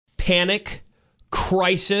panic,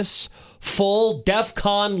 crisis, full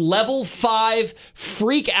DEFCON level 5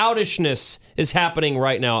 freak outishness is happening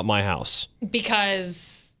right now at my house.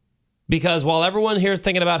 Because while everyone here is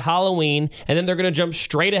thinking about Halloween and then they're going to jump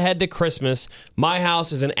straight ahead to Christmas, my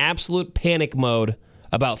house is in absolute panic mode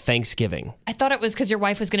about Thanksgiving. I thought it was because your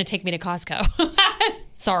wife was going to take me to Costco.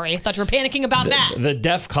 Sorry, I thought you were panicking about that. The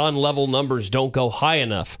DEFCON level numbers don't go high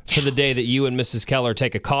enough for the day that you and Mrs. Keller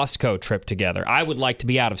take a Costco trip together. I would like to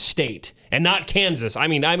be out of state and not Kansas. I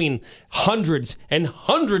mean hundreds and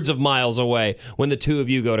hundreds of miles away when the two of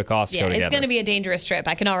you go to Costco together. It's going to be a dangerous trip.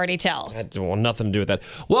 I can already tell. That well, nothing to do with that.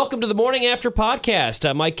 Welcome to the Morning After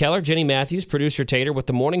Podcast. Mike Keller, Jenny Matthews, producer Tater with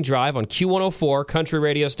the Morning Drive on Q104, country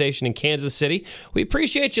radio station in Kansas City. We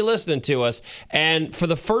appreciate you listening to us. And for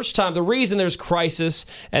the first time, the reason there's crisis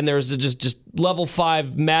and there's just level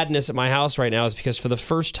 5 madness at my house right now is because for the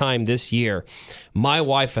first time this year, my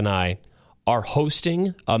wife and I are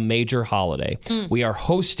hosting a major holiday. We are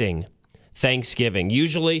hosting Thanksgiving.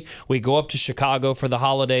 Usually we go up to Chicago for the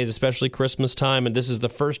holidays, especially Christmas time, and this is the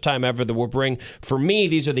first time ever that we're bringing, for me,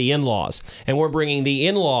 these are the in-laws, and we're bringing the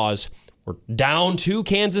in-laws down to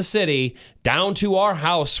Kansas City, down to our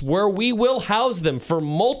house, where we will house them for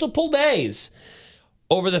multiple days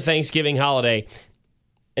over the Thanksgiving holiday.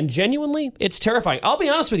 And genuinely, it's terrifying. I'll be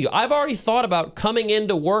honest with you, I've already thought about coming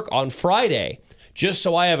into work on Friday just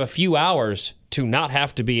so I have a few hours to not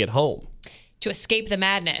have to be at home. To escape the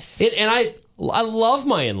madness. And I love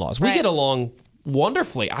my in-laws. We get along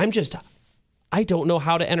wonderfully. I don't know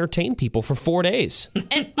how to entertain people for 4 days.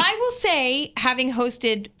 And I will say, having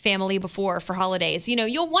hosted family before for holidays,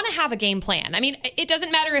 you'll want to have a game plan. I mean, it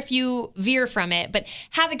doesn't matter if you veer from it, but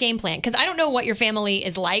have a game plan. Because I don't know what your family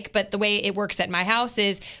is like, but the way it works at my house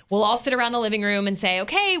is we'll all sit around the living room and say,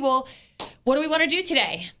 okay, well, what do we want to do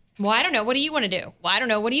today? Well, I don't know. What do you want to do? Well, I don't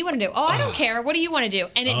know. What do you want to do? Oh, I don't care. What do you want to do?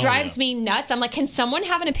 And it drives me nuts. I'm like, can someone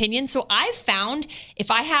have an opinion? So I've found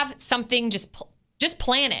if I have something, just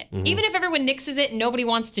plan it. Mm-hmm. Even if everyone nixes it and nobody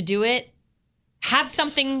wants to do it, have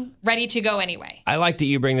something ready to go anyway. I like that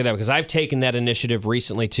you bring that up because I've taken that initiative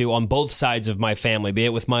recently, too, on both sides of my family, be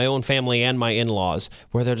it with my own family and my in-laws,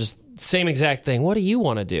 where they're just same exact thing. What do you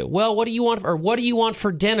want to do? Well, what do you want? Or what do you want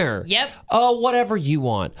for dinner? Yep. Oh, whatever you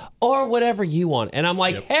want. Or whatever you want. And I'm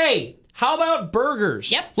like, hey, how about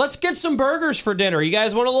burgers? Yep. Let's get some burgers for dinner. You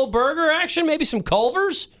guys want a little burger action? Maybe some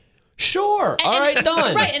Culver's? Sure. All right,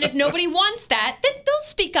 done. Right, and if nobody wants that, then they'll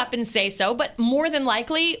speak up and say so. But more than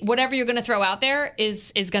likely, whatever you're going to throw out there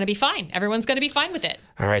is going to be fine. Everyone's going to be fine with it.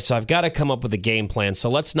 All right, so I've got to come up with a game plan. So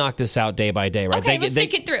let's knock this out day by day, right? Okay, let's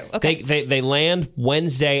think it through. Okay. They land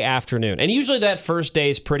Wednesday afternoon. And usually that first day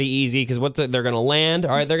is pretty easy because they're going to land.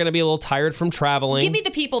 All right, they're going to be a little tired from traveling. Give me the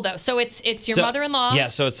people, though. So it's your mother-in-law. Yeah,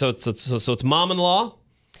 so it's mom-in-law,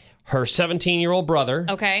 her 17-year-old brother.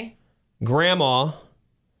 Okay. Grandma.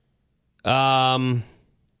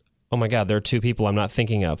 Oh my God, there are two people I'm not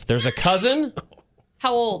thinking of. There's a cousin.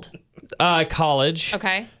 How old? College.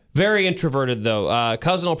 Okay. Very introverted though.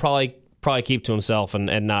 Cousin will probably keep to himself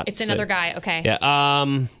and not. It's another guy. Okay. Yeah.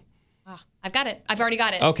 I've got it. I've already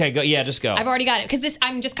got it. Okay, go. Yeah, just go. I've already got it because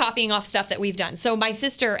I'm just copying off stuff that we've done. So my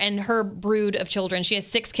sister and her brood of children. She has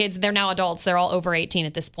 6 kids. They're now adults. They're all over 18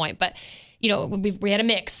 at this point. But we had a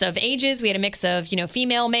mix of ages. We had a mix of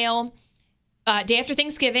female, male. Day after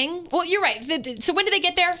Thanksgiving. Well, you're right. So when do they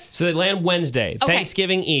get there? So they land Wednesday, okay.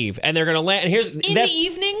 Thanksgiving Eve, and they're going to land. And here's in the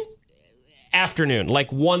evening, afternoon,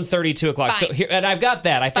 like 1:30, 2 o'clock. Fine. So here, and I've got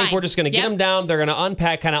that. I think we're just going to get them down. They're going to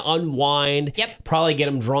unpack, kind of unwind. Yep. Probably get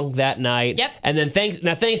them drunk that night. Yep. And then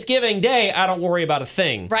Thanksgiving Day, I don't worry about a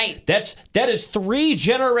thing. Right. That is 3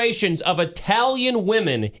 generations of Italian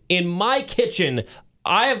women in my kitchen.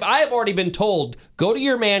 I've already been told, go to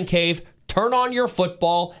your man cave. Turn on your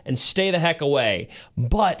football and stay the heck away.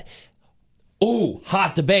 But,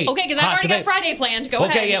 hot debate. Okay, because I've already got Friday planned. Go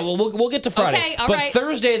ahead. Okay, yeah, well, we'll get to Friday. Okay, all right. But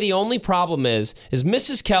Thursday, the only problem is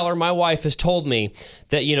Mrs. Keller, my wife, has told me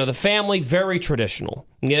that, the family, very traditional.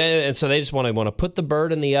 And so they just want to put the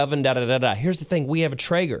bird in the oven, da-da-da-da. Here's the thing. We have a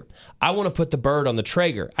Traeger. I want to put the bird on the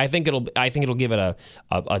Traeger. I think it'll give it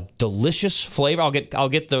a delicious flavor. I'll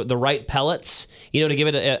get the right pellets, to give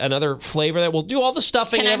it another flavor that will do all the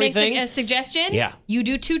stuffing and everything. Can I make a suggestion? Yeah. You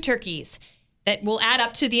do 2 turkeys. That will add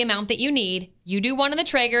up to the amount that you need. You do one on the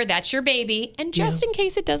Traeger, that's your baby. And just in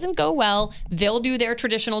case it doesn't go well, they'll do their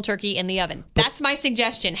traditional turkey in the oven. That's my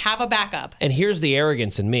suggestion. Have a backup. And here's the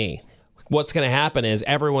arrogance in me. What's going to happen is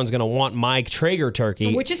everyone's going to want my Traeger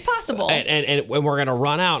turkey. Which is possible. And we're going to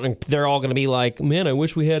run out and they're all going to be like, man, I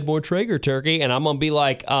wish we had more Traeger turkey. And I'm going to be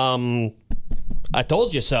like, I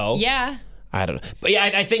told you so. Yeah. I don't know. But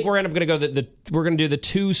yeah, I think we're going to go we're going to do the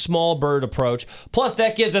 2 small bird approach. Plus,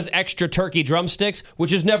 that gives us extra turkey drumsticks,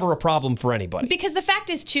 which is never a problem for anybody. Because the fact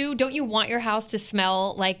is, too, don't you want your house to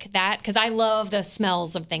smell like that? Because I love the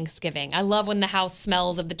smells of Thanksgiving. I love when the house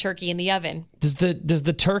smells of the turkey in the oven. Does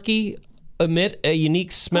the turkey emit a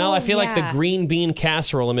unique smell? I feel like the green bean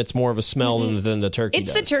casserole emits more of a smell than the turkey does.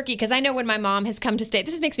 It's the turkey, because I know when my mom has come to stay,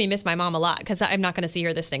 this makes me miss my mom a lot, because I'm not going to see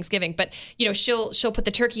her this Thanksgiving, but she'll put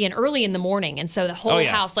the turkey in early in the morning, and so the whole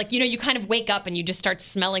house, you kind of wake up and you just start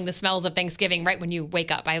smelling the smells of Thanksgiving right when you wake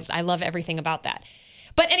up. I love everything about that.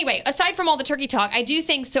 But anyway, aside from all the turkey talk, I do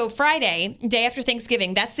think, so Friday, day after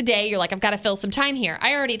Thanksgiving, that's the day you're like, I've got to fill some time here.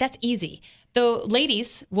 That's easy. The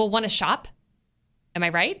ladies will want to shop. Am I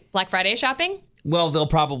right? Black Friday shopping? Well, they'll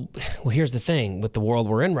probably... Well, here's the thing. With the world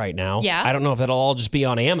we're in right now, I don't know if that'll all just be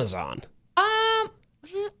on Amazon. I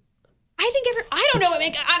think I don't know.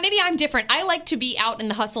 Maybe I'm different. I like to be out in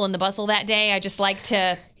the hustle and the bustle that day. I just like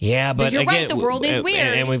to... Yeah, but you're again, right. The world is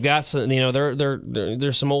weird. And we've got some,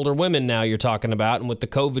 there's some older women now you're talking about, and with the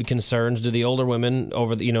COVID concerns, do the older women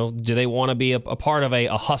do they want to be a part of a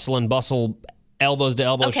hustle and bustle elbows to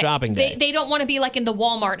elbow shopping day? They don't want to be like in the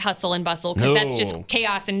Walmart hustle and bustle, because that's just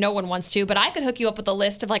chaos and no one wants to. But I could hook you up with a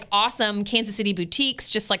list of like awesome Kansas City boutiques,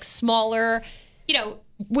 just like smaller,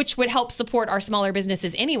 which would help support our smaller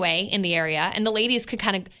businesses anyway in the area. And the ladies could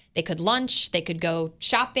they could lunch, they could go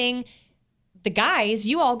shopping. The guys,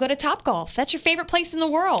 you all go to Topgolf. That's your favorite place in the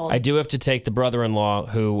world. I do have to take the brother-in-law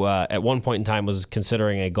who at one point in time was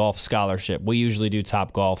considering a golf scholarship. We usually do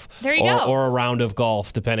Topgolf. There you go. Or a round of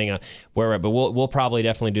golf, depending on where we're at. But we'll probably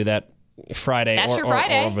definitely do that Friday. That's your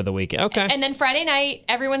Friday. Or over the weekend. Okay. And then Friday night,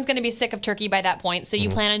 everyone's going to be sick of turkey by that point. So you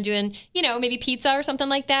plan on doing, maybe pizza or something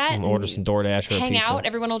like that. And order some DoorDash or hang pizza. out.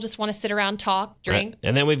 Everyone will just want to sit around, talk, drink. Right.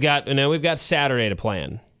 And then we've got Saturday to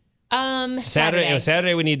plan.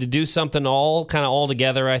 Saturday we need to do something all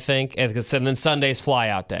together, I think. And then Sunday's fly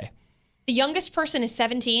out day. The youngest person is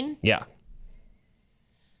 17. Yeah.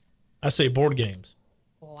 I say board games.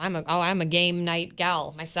 Well, I'm a game night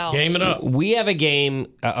gal myself. Game it up. We have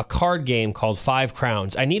a card game called Five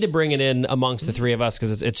Crowns. I need to bring it in amongst the three of us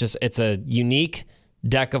because it's a unique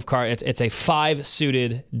deck of cards. It's a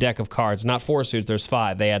 5-suited deck of cards, not 4 suits. There's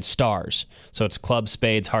 5. They add stars, so it's clubs,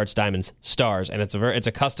 spades, hearts, diamonds, stars, and it's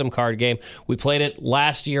a custom card game. We played it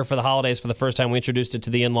last year for the holidays for the first time. We introduced it to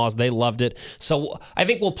the in-laws. They loved it. So I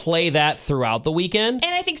think we'll play that throughout the weekend.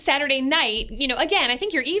 And I think Saturday night, again, I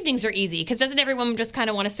think your evenings are easy because doesn't everyone just kind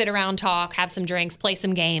of want to sit around, talk, have some drinks, play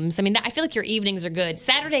some games? I mean, I feel like your evenings are good.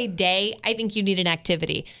 Saturday day, I think you need an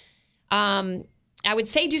activity. I would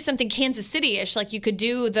say do something Kansas City-ish, like you could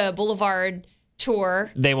do the Boulevard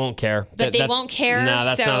tour. They won't care. But they won't care, no,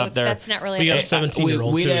 that's not up there. That's not really... We got a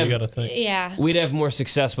 17-year-old, too, you got to think. Yeah. We'd have more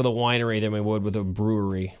success with a winery than we would with a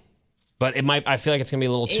brewery. But I feel like it's going to be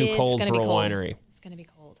a little too cold for a winery. It's going to be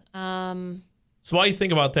cold. So while you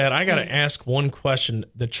think about that, I got to ask one question.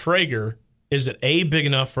 The Traeger, is it A, big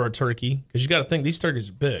enough for a turkey? Because you got to think, these turkeys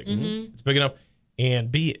are big. Mm-hmm. It's big enough.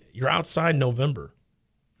 And B, you're outside in November.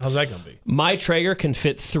 How's that going to be? My Traeger can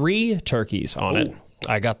fit 3 turkeys on it.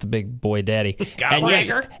 I got the big boy daddy.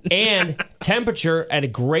 And temperature at a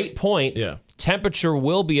great point. Yeah. Temperature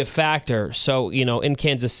will be a factor. So, in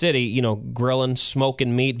Kansas City, grilling,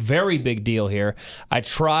 smoking meat, very big deal here. I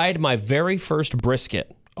tried my very first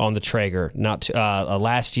brisket on the Traeger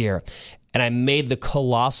last year, and I made the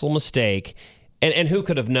colossal mistake. And who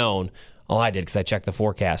could have known? Well, I did because I checked the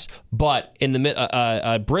forecast. But in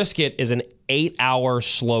a brisket is an 8-hour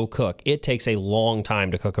slow cook. It takes a long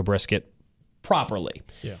time to cook a brisket properly.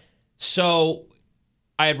 Yeah. So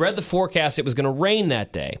I had read the forecast. It was going to rain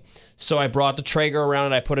that day. So I brought the Traeger around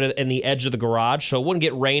and I put it in the edge of the garage so it wouldn't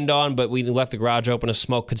get rained on, but we left the garage open so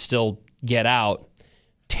smoke could still get out.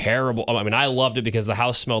 Terrible. I mean, I loved it because the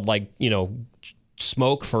house smelled like,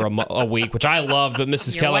 smoke for a week, which I loved, but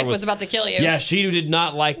Mrs. Your Keller wife was about to kill you. Yeah, she did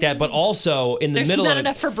not like that, but also in the middle of it...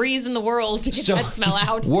 There's not enough Febreze in the world to get that smell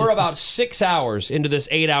out. We're about 6 hours into this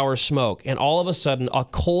 8-hour smoke, and all of a sudden, a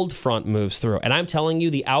cold front moves through. And I'm telling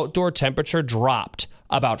you, the outdoor temperature dropped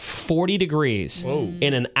about 40 degrees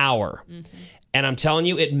in an hour. Mm-hmm. And I'm telling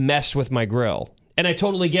you, it messed with my grill. And I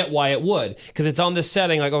totally get why it would, because it's on this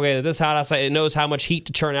setting, like, okay, this hot outside, it knows how much heat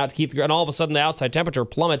to churn out to keep the grill, and all of a sudden the outside temperature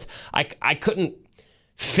plummets. I couldn't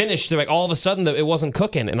finish. Like all of a sudden it wasn't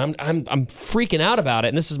cooking, and I'm freaking out about it.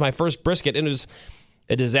 And this is my first brisket, and it was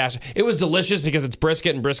a disaster. It was delicious because it's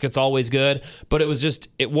brisket, and brisket's always good, but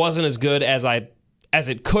it wasn't as good as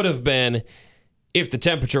it could have been if the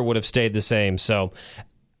temperature would have stayed the same. So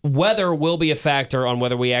weather will be a factor on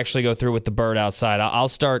whether we actually go through with the bird outside. I'll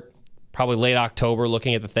start probably late October,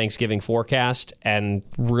 looking at the Thanksgiving forecast and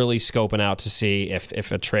really scoping out to see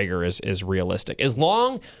if a Traeger is realistic. As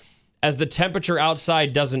long as the temperature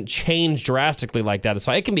outside doesn't change drastically like that, it's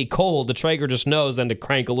fine. It can be cold. The Traeger just knows then to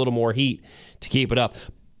crank a little more heat to keep it up.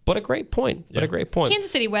 But a great point. Kansas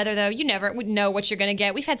City weather, though, you never know what you're going to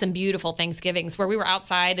get. We've had some beautiful Thanksgivings where we were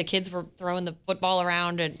outside, the kids were throwing the football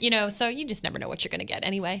around, and so you just never know what you're going to get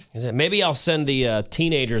anyway. Maybe I'll send the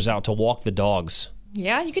teenagers out to walk the dogs.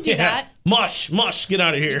 Yeah, you could do that. Mush, get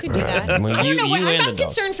out of here. You could do that. I don't know. I'm not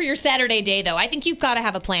concerned for your Saturday day, though. I think you've got to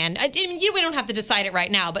have a plan. We don't have to decide it right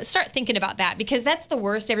now, but start thinking about that because that's the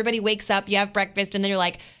worst. Everybody wakes up, you have breakfast, and then you're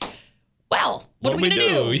like, well, what are we going to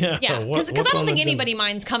do? Yeah, because I don't think anybody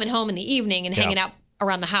minds coming home in the evening and hanging out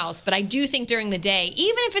around the house. But I do think during the day,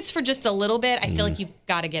 even if it's for just a little bit, I feel like you've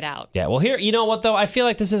got to get out. Yeah, well, here, you know what, though? I feel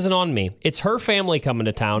like this isn't on me. It's her family coming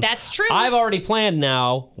to town. That's true. I've already planned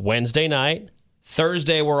now Wednesday night.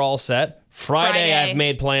 Thursday, we're all set. Friday, I've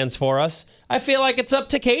made plans for us. I feel like it's up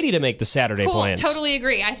to Katie to make the Saturday plans. Totally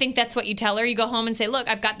agree. I think that's what you tell her. You go home and say, look,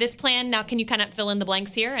 I've got this plan. Now can you kind of fill in the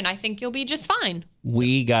blanks here? And I think you'll be just fine.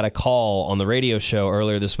 We got a call on the radio show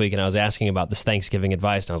earlier this week, and I was asking about this Thanksgiving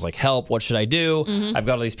advice, and I was like, help, what should I do? Mm-hmm. I've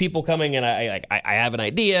got all these people coming, and I have an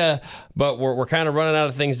idea, but we're kind of running out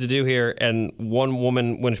of things to do here. And one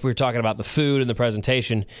woman, when we were talking about the food and the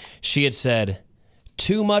presentation, she had said,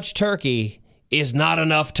 too much turkey is not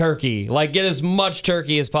enough turkey. Like, get as much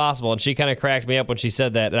turkey as possible. And she kind of cracked me up when she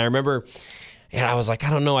said that. And I remember, and I was like, I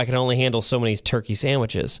don't know, I can only handle so many turkey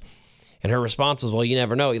sandwiches. And her response was, well, you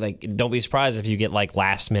never know. Like, don't be surprised if you get like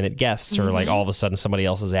last minute guests or like all of a sudden somebody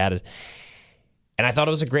else is added. And I thought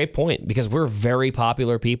it was a great point because we're very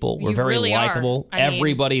popular people. We're very really likable.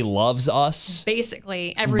 Everybody loves us.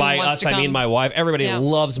 Basically, everyone wants to come. By us, I mean my wife. Everybody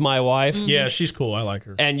loves my wife. Mm-hmm. Yeah, she's cool. I like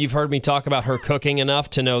her. And you've heard me talk about her cooking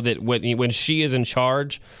enough to know that when she is in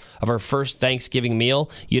charge of her first Thanksgiving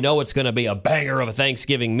meal, you know it's going to be a banger of a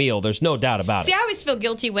Thanksgiving meal. There's no doubt about it. See, I always feel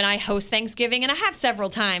guilty when I host Thanksgiving, and I have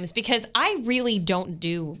several times because I really don't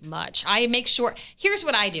do much. I make sure, here's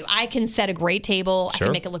what I do. I can set a great table. Sure. I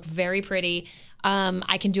can make it look very pretty.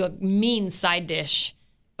 I can do a mean side dish.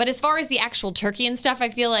 But as far as the actual turkey and stuff, I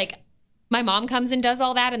feel like my mom comes and does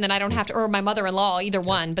all that, and then I don't have to, or my mother-in-law, either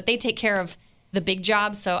one, but they take care of the big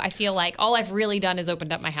jobs. So I feel like all I've really done is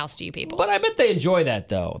opened up my house to you people. But I bet they enjoy that,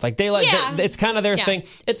 though. Like, it's kind of their thing.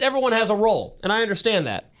 Everyone has a role, and I understand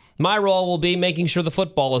that. My role will be making sure the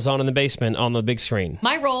football is on in the basement on the big screen.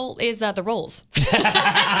 My role is the rolls. That's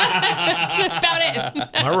about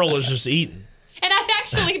it. My role is just eating. And I've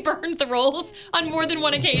actually burned the rolls on more than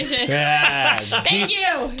one occasion. Thank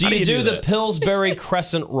you. Do you do the Pillsbury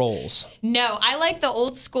crescent rolls? No, I like the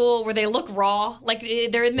old school where they look raw, like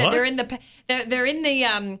they're in the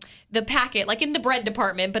packet, like in the bread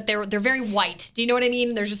department, but they're very white. Do you know what I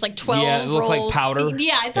mean? There's just like 12 rolls. Yeah, it looks like powder.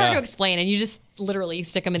 Yeah, it's hard to explain, and you just literally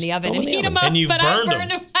stick them in the oven and heat them up. And but I burned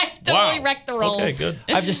them. I totally wrecked the rolls. Okay, good.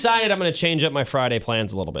 I've decided I'm going to change up my Friday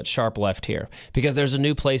plans a little bit. Sharp left here because there's a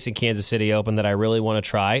new place in Kansas City open that I really want to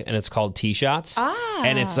try, and it's called T-Shots.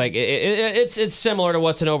 And it's like it's similar to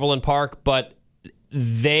what's in Overland Park, but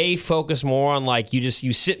they focus more on like you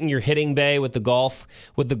sit in your hitting bay with the golf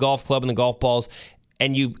club and the golf balls.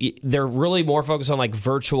 And they're really more focused on like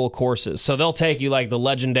virtual courses. So they'll take you like the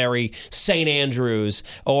legendary St. Andrews,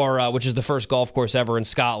 or which is the first golf course ever in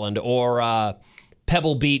Scotland, or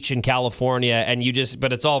Pebble Beach in California, and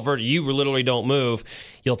but it's all virtual. You literally don't move.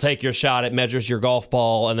 You'll take your shot. It measures your golf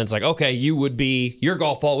ball, and then it's like, okay, your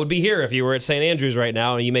golf ball would be here if you were at St. Andrews right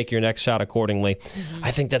now, and you make your next shot accordingly. Mm-hmm.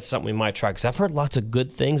 I think that's something we might try because I've heard lots of good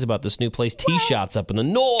things about this new place, T-Shots up in the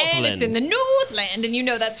Northland. And it's in the Northland, and you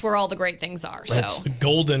know that's where all the great things are. That's the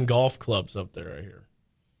Golden Golf Club's up there right here.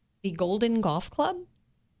 The Golden Golf Club?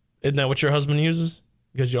 Isn't that what your husband uses?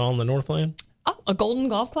 Because you're all in the Northland? Oh, a Golden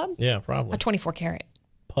Golf Club? Yeah, probably. A 24 karat.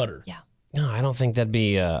 Putter. Yeah. No, I don't think that'd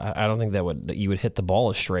be. I don't think that you would hit the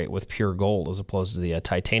ball as straight with pure gold as opposed to the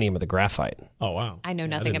titanium or the graphite. Oh wow! I know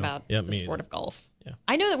nothing about the sport of golf. Yeah.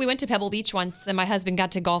 I know that we went to Pebble Beach once, and my husband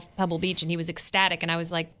got to golf Pebble Beach, and he was ecstatic, and I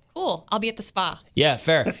was like, "Cool, I'll be at the spa." Yeah,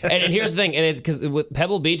 fair. and here's the thing, and it's because with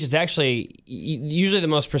Pebble Beach, it's actually usually the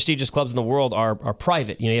most prestigious clubs in the world are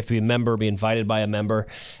private. You have to be a member, be invited by a member,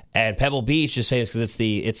 and Pebble Beach is famous because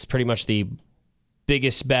it's pretty much the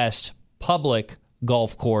biggest, best public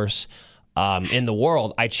golf course in the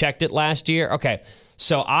world. I checked it last year. Okay,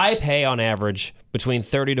 so I pay on average between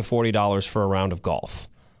 $30 to $40 for a round of golf.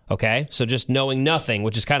 Okay, so just knowing nothing,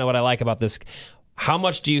 which is kind of what I like about this. How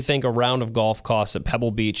much do you think a round of golf costs at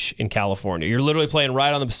Pebble Beach in California? You're literally playing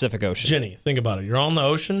right on the Pacific Ocean. Jenny, think about it. You're on the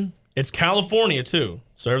ocean. It's California, too.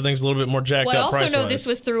 So everything's a little bit more jacked up. Well, I also price-wise. know this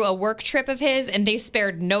was through a work trip of his, and they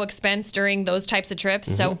spared no expense during those types of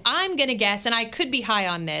trips. So I'm going to guess, and I could be high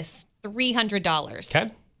on this, $300.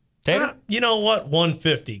 Okay. Tater? You know what?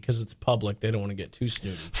 $150 because it's public. They don't want to get too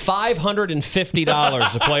snooty.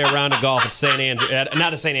 $550 to play a round of golf at St. Andrews,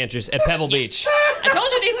 not at St. Andrews, at Pebble Beach. I told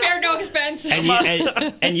you they spared no expense.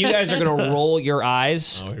 And you guys are going to roll your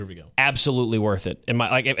eyes. Oh, here we go. Absolutely worth it.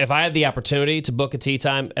 If I had the opportunity to book a tee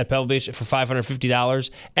time at Pebble Beach for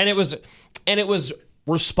 $550, and it was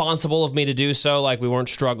responsible of me to do so, like we weren't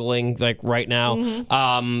struggling like right now.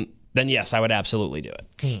 Then yes, I would absolutely do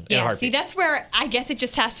it. Yeah, see, that's where I guess it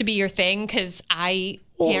just has to be your thing because I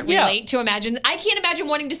can't relate to imagine. I can't imagine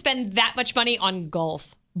wanting to spend that much money on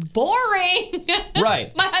golf. Boring.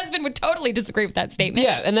 Right. My husband would totally disagree with that statement.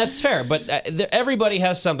 Yeah, and that's fair. But everybody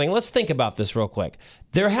has something. Let's think about this real quick.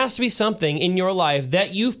 There has to be something in your life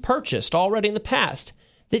that you've purchased already in the past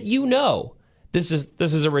that you know this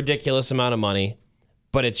is a ridiculous amount of money,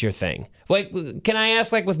 but it's your thing. Like, can I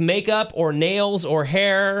ask, like, with makeup or nails or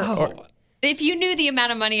hair? If you knew the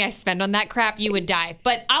amount of money I spend on that crap, you would die.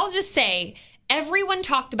 But I'll just say, everyone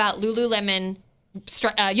talked about Lululemon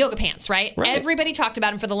yoga pants, right? Everybody talked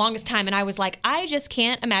about them for the longest time, and I was like, I just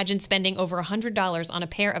can't imagine spending over $100 on a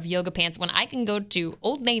pair of yoga pants when I can go to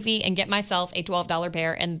Old Navy and get myself a $12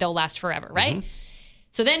 pair, and they'll last forever, right?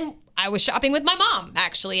 So then I was shopping with my mom,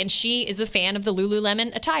 actually, and she is a fan of the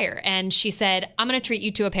Lululemon attire. And she said, I'm going to treat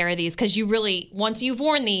you to a pair of these because you really, once you've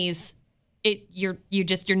worn these, you're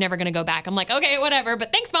never going to go back. I'm like, okay, whatever.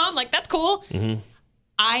 But thanks, Mom. Like, that's cool.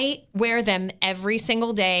 I wear them every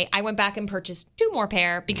single day. I went back and purchased 2 more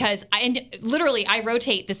pair because I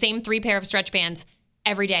rotate the same 3 pair of stretch bands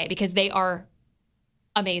every day because they are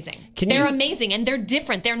amazing. They're amazing, and they're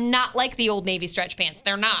different. They're not like the Old Navy stretch pants.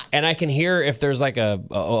 They're not. And I can hear if there's like a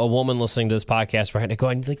woman listening to this podcast right now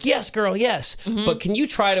going like, yes, girl, yes. But can you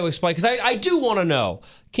try to explain? Because I do want to know.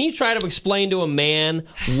 Can you try to explain to a man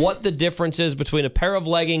what the difference is between a pair of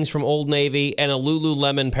leggings from Old Navy and a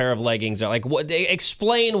Lululemon pair of leggings? Like,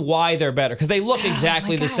 explain why they're better, because they look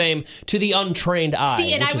exactly the same to the untrained eye.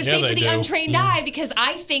 See, and I would say to the untrained eye, because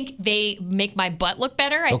I think they make my butt look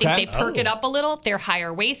better. I think they perk it up a little. They're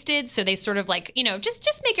higher waisted, so they sort of like,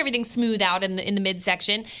 just make everything smooth out in the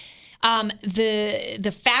midsection.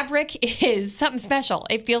 The fabric is something special.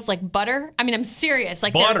 It feels like butter. I mean, I'm serious.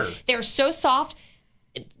 Like butter. They're so soft.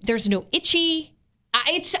 There's no itchy.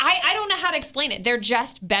 I don't know how to explain it. They're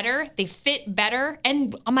just better. They fit better.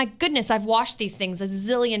 And oh my goodness, I've washed these things a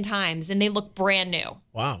zillion times and they look brand new.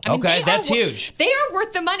 Wow. I mean, that's huge. They are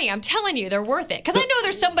worth the money. I'm telling you, they're worth it. Because I know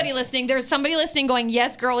there's somebody listening. There's somebody listening going,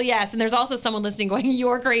 yes, girl, yes. And there's also someone listening going,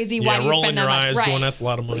 you're crazy. Why do you spend that much? Rolling your eyes going, that's a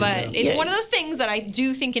lot of money. But it's one of those things that I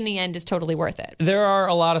do think in the end is totally worth it. There are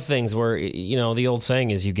a lot of things where, the old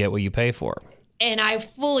saying is you get what you pay for. And I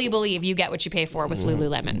fully believe you get what you pay for with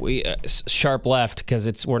Lululemon. We sharp left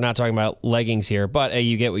because we're not talking about leggings here, but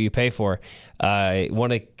you get what you pay for.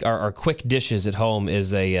 One of our quick dishes at home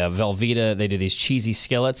is a Velveeta. They do these cheesy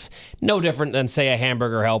skillets, no different than say a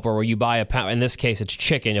hamburger helper where you buy a pound. In this case, it's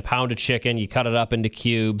chicken. A pound of chicken, you cut it up into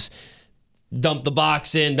cubes, dump the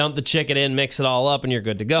box in, dump the chicken in, mix it all up, and you're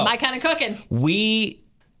good to go. My kind of cooking. We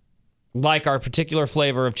like our particular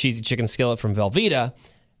flavor of cheesy chicken skillet from Velveeta.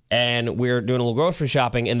 And we're doing a little grocery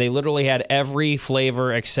shopping, and they literally had every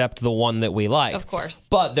flavor except the one that we like. Of course.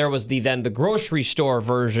 But there was the grocery store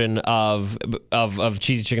version of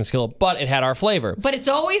cheesy chicken skillet, but it had our flavor. But it's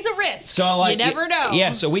always a risk. So you never know.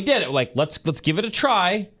 Yeah, so we did it. Like, let's give it a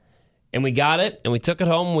try. And we got it, and we took it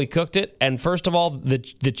home, and we cooked it. And first of all, the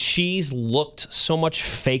cheese looked so much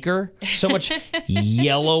faker, so much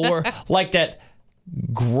yellower, like that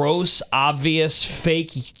gross, obvious,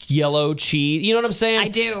 fake yellow cheese. You know what I'm saying? I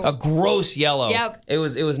do. A gross yellow. Yep. It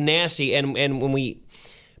was nasty. And when we...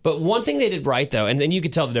 But one thing they did right, though, and you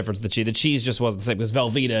could tell the difference with the cheese. The cheese just wasn't the same. It was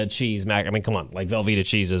Velveeta cheese. I mean, come on. Like, Velveeta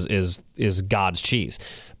cheese is God's cheese.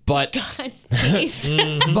 But... God's cheese.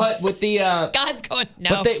 But with the... God's going,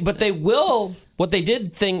 no. But they will... What they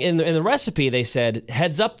did in the recipe, they said,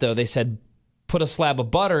 heads up, though, they said, put a slab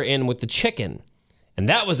of butter in with the chicken. And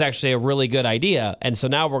that was actually a really good idea. And so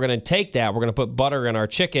now we're going to take that. We're going to put butter in our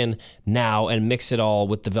chicken now and mix it all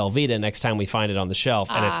with the Velveeta next time we find it on the shelf.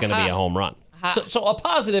 And it's going to be a home run. So a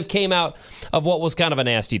positive came out of what was kind of a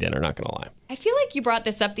nasty dinner, not going to lie. I feel like you brought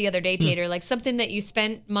this up the other day, Tater. Like something that you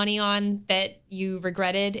spent money on that you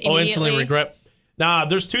regretted immediately. Oh, instantly regret. Nah,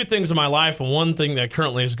 there's 2 things in my life and one thing that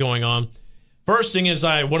currently is going on. First thing is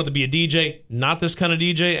I wanted to be a DJ. Not this kind of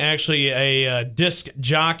DJ. Actually, a disc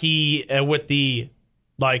jockey with the...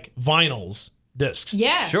 like vinyls discs.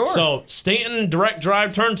 Yeah. Sure. So Stanton direct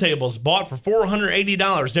drive turntables bought for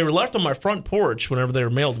 $480. They were left on my front porch whenever they were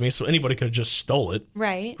mailed to me, so anybody could have just stole it.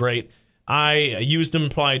 Right. Great. I used them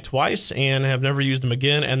probably twice and have never used them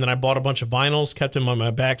again. And then I bought a bunch of vinyls, kept them on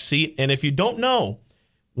my back seat. And if you don't know,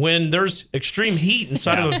 when there's extreme heat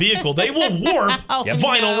inside of a vehicle, they will warp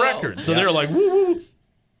vinyl records. So they're like, woo.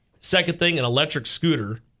 Second thing, an electric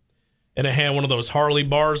scooter. And it had one of those Harley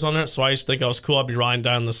bars on it. So I used to think I was cool. I'd be riding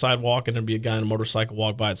down the sidewalk and there'd be a guy on a motorcycle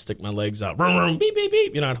walk by. I'd stick my legs out. Vroom, vroom, beep, beep,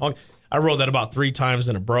 beep. I'd honk. I rode that about 3 times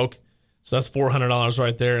and it broke. So that's $400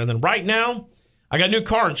 right there. And then right now, I got new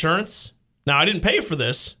car insurance. Now, I didn't pay for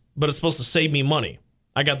this, but it's supposed to save me money.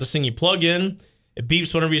 I got this thing you plug in. It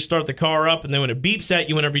beeps whenever you start the car up. And then when it beeps at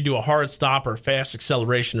you whenever you do a hard stop or fast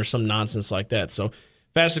acceleration or some nonsense like that. So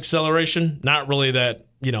fast acceleration, not really that,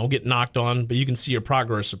 get knocked on, but you can see your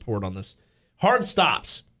progress report on this. Hard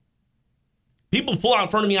stops. People pull out in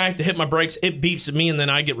front of me. I have to hit my brakes. It beeps at me, and then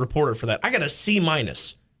I get reported for that. I got a C-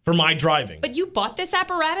 for my driving. But you bought this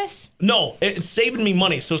apparatus? No, it's saving me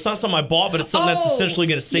money. So it's not something I bought, but it's something that's essentially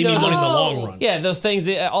going to save me money in the long run. Yeah, those things,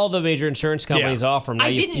 all the major insurance companies offer them. Now,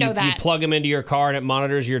 I didn't know that. You plug them into your car, and it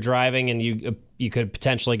monitors your driving, and you could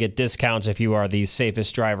potentially get discounts if you are the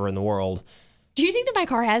safest driver in the world. Do you think that my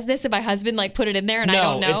car has this and my husband put it in there and I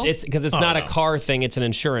don't know? No, it's because it's not a car thing. It's an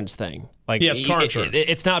insurance thing. It's car insurance.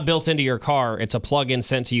 It's not built into your car. It's a plug-in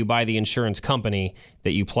sent to you by the insurance company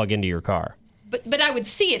that you plug into your car. But I would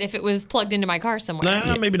see it if it was plugged into my car somewhere.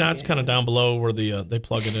 Nah, maybe not. It's kind of down below where they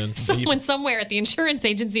plug it in. Someone somewhere at the insurance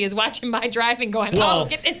agency is watching my driving going,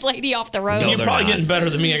 get this lady off the road. You're probably getting better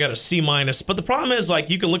than me. I got a C-. But the problem is,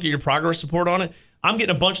 you can look at your progress report on it. I'm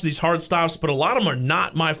getting a bunch of these hard stops, but a lot of them are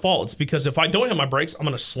not my fault. It's because if I don't hit my brakes, I'm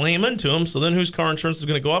going to slam into them. So then whose car insurance is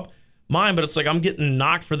going to go up? Mine. But it's like I'm getting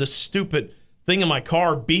knocked for this stupid thing in my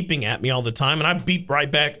car beeping at me all the time, and I beep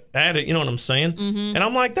right back at it. You know what I'm saying? Mm-hmm. And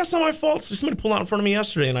I'm like, that's not my fault. So somebody pulled out in front of me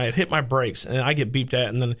yesterday, and I had hit my brakes, and I get beeped at,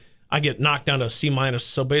 and then I get knocked down to a C-.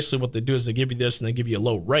 So basically what they do is they give you this, and they give you a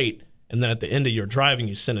low rate. And then at the end of your driving,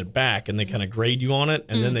 you send it back, and they kind of grade you on it,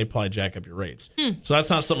 and then they probably jack up your rates. So that's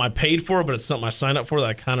not something I paid for, but it's something I signed up for that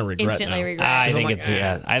I kind of regret Instantly now. regret. I think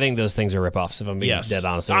I think those things are ripoffs. If I'm being dead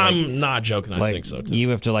honest, I'm not joking. I think so too. You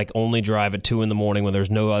have to only drive at 2 a.m. when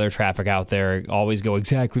there's no other traffic out there. Always go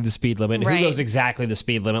exactly the speed limit. Right. Who goes exactly the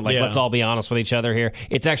speed limit? Let's all be honest with each other here.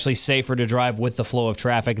 It's actually safer to drive with the flow of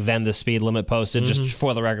traffic than the speed limit posted. Just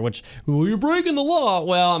for the record, which you're breaking the law.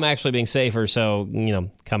 Well, I'm actually being safer, so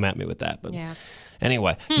come at me with that. But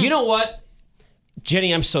anyway, you know what?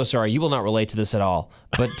 Jenny, I'm so sorry. You will not relate to this at all.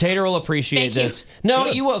 But Tater will appreciate this. No,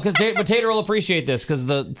 you will, but Tater will appreciate this because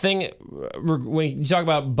the thing, when you talk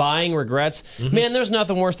about buying regrets, man, there's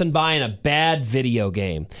nothing worse than buying a bad video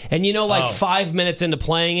game. And 5 minutes into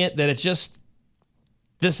playing it, that it's just,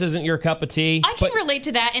 this isn't your cup of tea. I can relate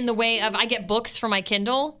to that in the way of I get books for my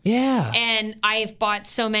Kindle. Yeah. And I've bought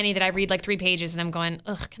so many that I read 3 pages and I'm going,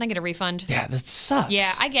 ugh, can I get a refund? Yeah, that sucks. Yeah,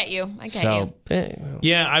 I get you.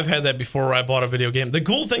 Yeah, I've had that before where I bought a video game. The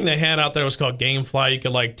cool thing they had out there was called GameFly. You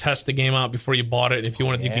could test the game out before you bought it. And if you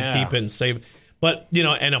wanted, you could keep it and save it. But,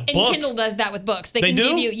 and a book. And Kindle does that with books. They can do?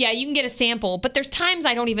 give you, you can get a sample. But there's times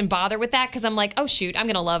I don't even bother with that because I'm like, oh, shoot, I'm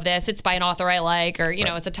going to love this. It's by an author I like, or,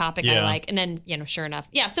 it's a topic I like. And then, sure enough.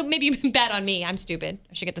 Yeah, so maybe bad on me. I'm stupid.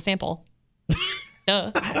 I should get the sample.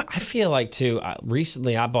 Duh. I feel like, too,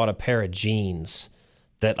 recently I bought a pair of jeans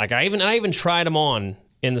that, I even tried them on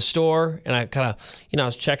in the store, and I kind of, I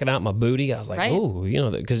was checking out my booty. I was like, ooh,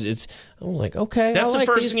 because I'm like, okay. That's the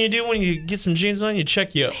first thing you do when you get some jeans on. You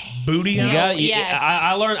check your booty out. Yes.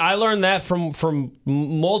 I learned that from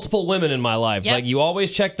multiple women in my life. Yep. You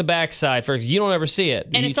always check the backside first. You don't ever see it.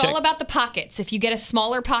 And it's all about the pockets. If you get a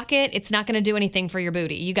smaller pocket, it's not going to do anything for your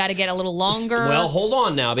booty. You got to get a little longer. Well, hold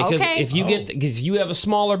on now, because if you because you have a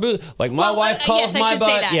smaller boot, my wife calls my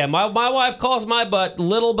butt. Yeah, my wife calls my butt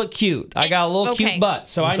little but cute. I got a little cute butt,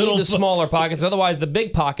 so I need the smaller pockets. Otherwise, the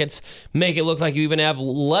big pockets make it look like you even have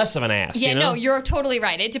less of an ass. Yeah, no, you're totally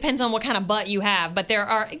right. It depends on what kind of butt you have, but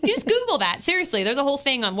just Google that. Seriously, there's a whole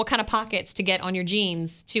thing on what kind of pockets to get on your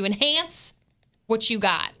jeans to enhance what you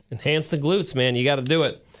got. Enhance the glutes, man. You got to do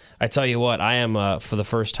it. I tell you what, I am for the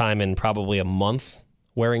first time in probably a month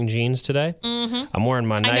wearing jeans today. Mm-hmm. I'm wearing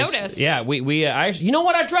my nice. I noticed. Yeah, you know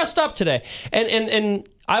what? I dressed up today, and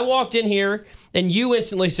I walked in here, and you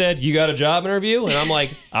instantly said, "You got a job interview?" And I'm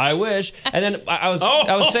like, "I wish." And then I was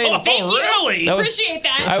saying, "Thank you, really? Appreciate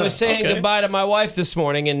that." I was saying goodbye to my wife this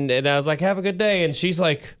morning, and I was like, "Have a good day." And she's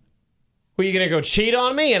like, "Were you gonna go cheat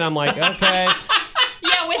on me?" And I'm like, "Okay."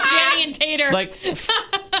 Yeah, with Jenny and Tater.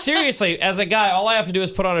 seriously, as a guy, all I have to do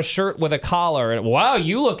is put on a shirt with a collar, and wow,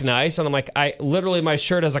 you look nice. And I'm like, my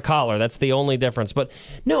shirt has a collar. That's the only difference. But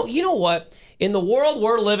no, you know what? In the world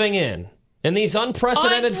we're living in these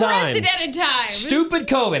unprecedented times, stupid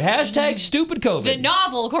COVID, hashtag stupid COVID, the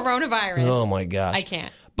novel coronavirus. Oh my gosh, I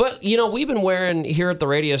can't. But, we've been wearing here at the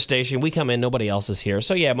radio station, we come in, nobody else is here.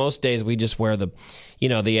 So, yeah, most days we just wear the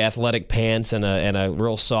athletic pants and a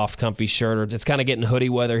real soft, comfy shirt. Or it's kind of getting hoodie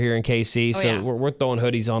weather here in KC, so we're throwing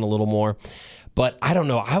hoodies on a little more. But I don't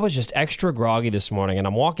know. I was just extra groggy this morning, and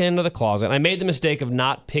I'm walking into the closet. And I made the mistake of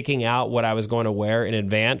not picking out what I was going to wear in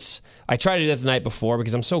advance. I tried to do that the night before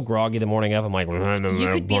because I'm so groggy the morning of. I'm like, you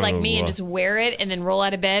could be like me and just wear it and then roll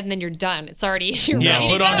out of bed and then you're done. It's already ready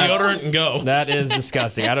put on deodorant and go. That is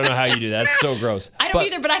disgusting. I don't know how you do that. It's so gross. I don't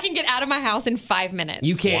either, but I can get out of my house in 5 minutes.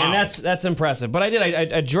 You can, and that's impressive. But I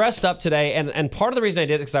did. I dressed up today, and part of the reason I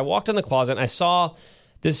did is because I walked in the closet and I saw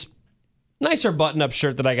this nicer button-up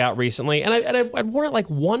shirt that I got recently, and I'd worn it like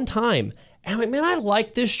one time. And I'm like, man, I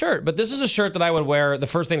like this shirt. But this is a shirt that I would wear. The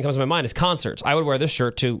first thing that comes to my mind is concerts. I would wear this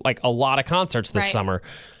shirt to like a lot of concerts this summer.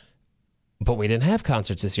 But we didn't have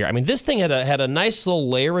concerts this year. I mean, this thing had a nice little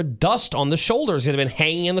layer of dust on the shoulders. It had been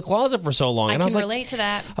hanging in the closet for so long. I can relate to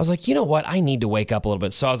that. I was like, you know what? I need to wake up a little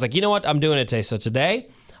bit. So I was like, you know what? I'm doing it today. So today,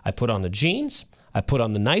 I put on the jeans. I put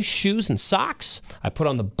on the nice shoes and socks. I put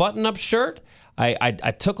on the button-up shirt.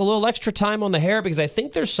 I took a little extra time on the hair because I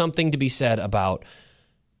think there's something to be said about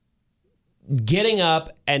getting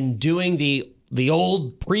up and doing the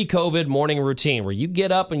old pre-COVID morning routine where you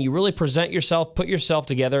get up and you really present yourself, put yourself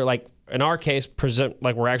together, like in our case, present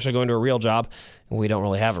like we're actually going to a real job. We don't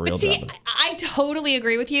really have a real job. I totally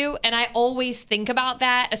agree with you, and I always think about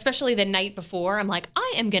that, especially the night before. I'm like,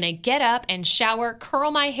 I am going to get up and shower,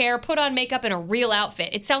 curl my hair, put on makeup in a real outfit.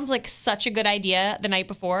 It sounds like such a good idea the night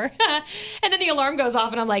before. And then the alarm goes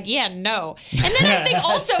off, and I'm like, yeah, no. And then I think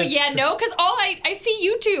also, no, because I see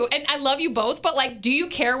you two, and I love you both, but like, do you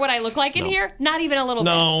care what I look like in here? Not even a little bit.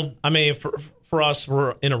 No, I mean, for us,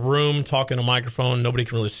 we're in a room talking to a microphone. Nobody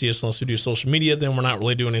can really see us unless we do social media. Then we're not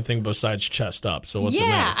really doing anything besides chest up. So what's the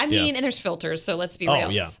matter? I mean, and there's filters, so let's be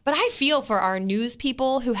real. Yeah. But I feel for our news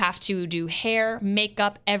people who have to do hair,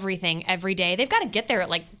 makeup, everything every day. They've got to get there at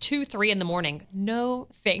like 2, 3 in the morning. No,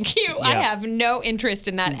 thank you. Yeah. I have no interest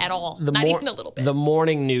in that at all. Not even a little bit. The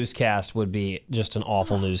morning newscast would be just an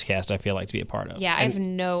awful newscast, I feel like, to be a part of. Yeah, I have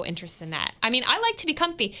no interest in that. I mean, I like to be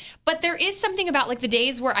comfy, but there is something about like the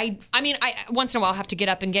days where I once in a while have to get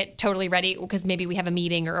up and get totally ready because maybe we have a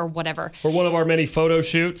meeting or whatever. Or one of our many photo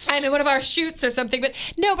shoots. I know, one of our shoots or something. But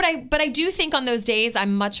no, but I do think on those days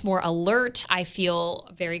I'm much more alert. I feel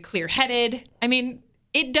very clear-headed. I mean,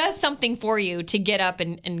 it does something for you to get up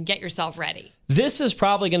and get yourself ready. This is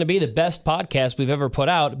probably going to be the best podcast we've ever put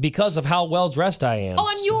out because of how well dressed I am.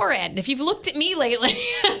 On your end, if you've looked at me lately,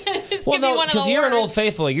 it's well, gonna be one of the worst. Because you're an old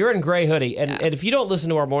faithful. You're in gray hoodie, and if you don't listen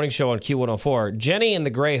to our morning show on Q104, Jenny and the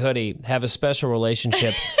gray hoodie have a special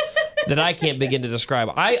relationship that I can't begin to describe.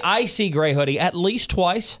 I see gray hoodie at least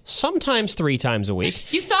twice, sometimes 3 times a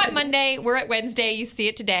week. You saw it Monday. We're at Wednesday. You see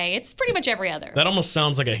it today. It's pretty much every other. That almost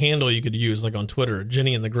sounds like a handle you could use, like on Twitter.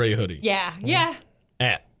 Jenny and the gray hoodie. Yeah.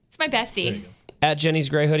 It's my bestie. At Jenny's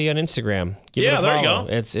Gray Hoodie on Instagram. Give it a there follow.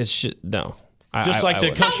 you go. No. Just like the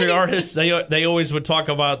country artists, they always would talk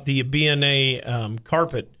about the B&A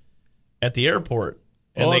carpet at the airport.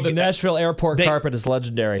 And the Nashville airport carpet is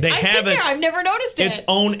legendary. I've never noticed it. Its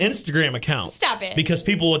own Instagram account. Stop it. Because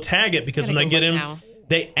people will tag it because when they get in,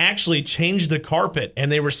 they actually changed the carpet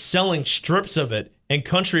and they were selling strips of it. And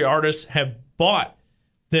country artists have bought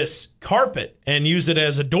this carpet and used it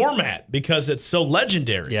as a doormat because it's so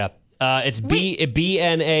legendary. Yeah. It's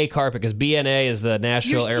BNA carpet because BNA is the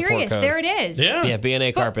Nashville airport serious? code. There it is. Yeah,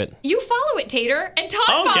 BNA carpet. You follow it, Tater, and Todd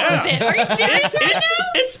follows it. Are you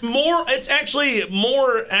serious now? It's actually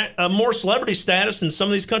more celebrity status than some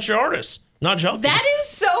of these country artists. Not joking. That is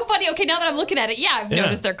so funny. Okay, now that I'm looking at it, I've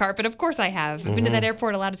noticed their carpet. Of course I have. I've been to that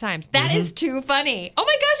airport a lot of times. That is too funny. Oh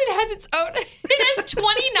my gosh, it has its own. It has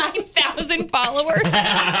 29,000 followers.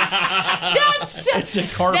 It's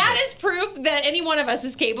a carpet. That is proof that any one of us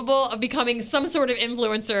is capable of becoming some sort of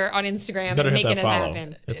influencer on Instagram and making it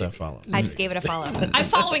happen. Hit that follow. I just gave it a follow. I'm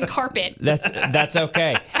following carpet. That's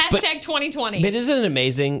okay. Hashtag 2020. But isn't it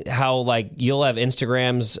amazing how like you'll have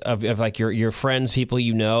Instagrams of like your friends, people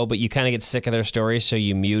you know, but you kind of get sick of their stories, so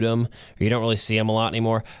you mute them or you don't really see them a lot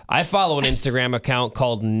anymore. I follow an Instagram account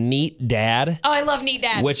called Neat Dad. Oh, I love Neat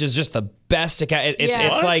Dad. Which is just the best account.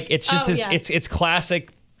 It's like it's just it's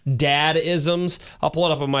classic dad-isms. I'll pull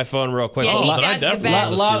it up on my phone real quick. Yeah, Oh, Neat I Dad's the definitely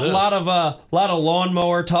best. want to see this. lot of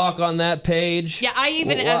lawnmower talk on that page. Yeah, I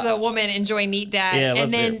even as a woman enjoy Neat Dad. Yeah,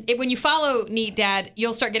 and then when you follow Neat Dad,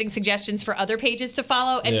 you'll start getting suggestions for other pages to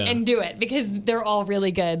follow and do it because they're all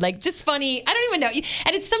really good. Like just funny. I don't even know.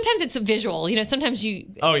 And sometimes it's visual. Sometimes you.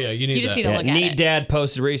 Oh yeah, you just that. need to look at Neat it. Dad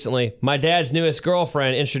posted recently, my dad's newest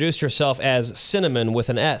girlfriend introduced herself as Cinnamon with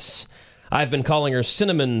an S. I've been calling her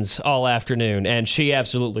Cinnamons all afternoon, and she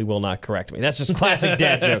absolutely will not correct me. That's just classic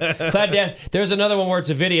dad joke. Dad. There's another one where it's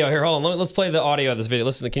a video. Here, hold on. Let's play the audio of this video.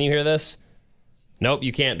 Listen, can you hear this? Nope,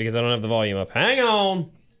 you can't because I don't have the volume up. Hang on.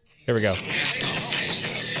 Here we go.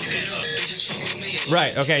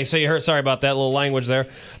 Right, okay, so you heard, sorry about that little language there.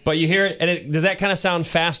 But you hear it, and does that kind of sound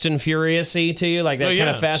Fast and Furious-y to you? Like that kind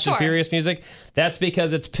of Fast and Furious music? That's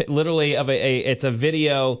because it's literally it's a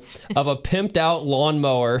video of a pimped out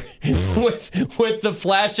lawnmower with the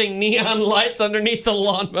flashing neon lights underneath the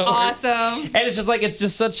lawnmower. Awesome. And it's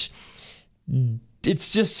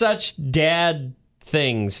just such dad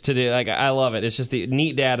things to do. Like I love it. It's just the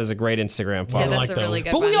Neat Dad is a great Instagram follow. Yeah, that's a really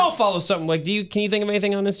good one. But one. we all follow something. Like, can you think of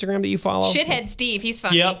anything on Instagram that you follow? Shithead Steve, he's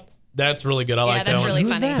funny. Yep. That's really good. I like that that's one. really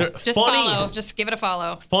Who's funny. that? Just Funny. follow. Just give it a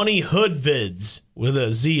follow. Funny hood vids with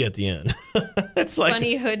a Z at the end. It's like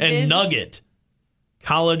Funny hood and vids? Nugget.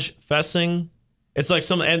 College fessing. It's like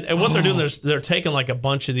and what they're doing, they're taking like a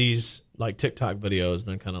bunch of these like TikTok videos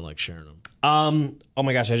and then kind of like sharing them. Oh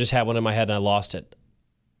my gosh, I just had one in my head and I lost it.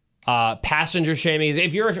 Passenger shaming is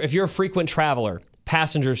if you're a frequent traveler,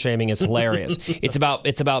 passenger shaming is hilarious. It's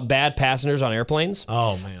about bad passengers on airplanes.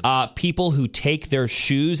 Oh man. People who take their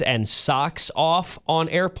shoes and socks off on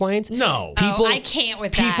airplanes. No. People, I can't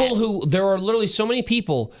with that. There are literally so many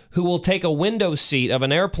people who will take a window seat of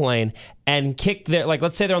an airplane and kick their, like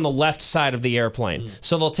let's say they're on the left side of the airplane.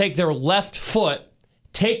 So they'll take their left foot,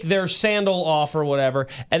 take their sandal off or whatever,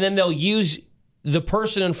 and then they'll use the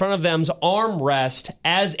person in front of them's armrest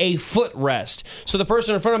as a footrest. So the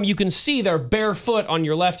person in front of them, you can see their bare foot on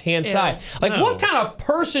your left-hand side. Like, what kind of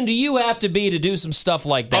person do you have to be to do some stuff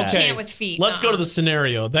like that? I can't with feet. Let's go to the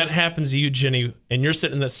scenario. That happens to you, Jenny, and you're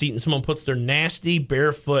sitting in that seat and someone puts their nasty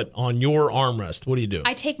bare foot on your armrest. What do you do?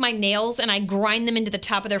 I take my nails and I grind them into the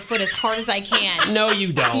top of their foot as hard as I can. No,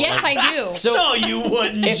 you don't. Yes, I do. So no, you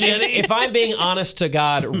wouldn't, Jenny. If I'm being honest to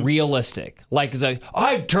God, realistic, like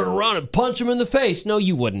I'd turn around and punch him in the face. No,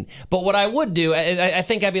 you wouldn't. But what I would do, I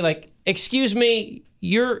think I'd be like, excuse me,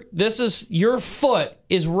 your foot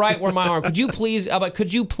is right where my arm. Could you please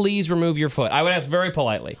remove your foot? I would ask very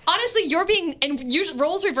politely. Honestly, you're being, and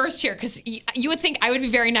roles reversed here, because you would think I would be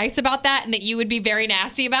very nice about that and that you would be very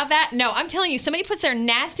nasty about that. No, I'm telling you, somebody puts their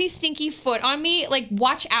nasty, stinky foot on me, like,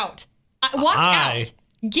 watch out. Watch out.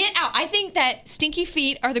 Get out. I think that stinky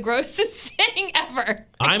feet are the grossest thing ever.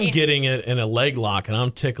 I'm getting it in a leg lock and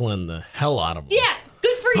I'm tickling the hell out of them. Yeah,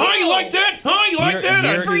 good for you. Oh, you like that? Oh, you like that?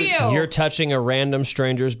 Good for you. You're touching a random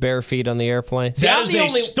stranger's bare feet on the airplane. See, that is a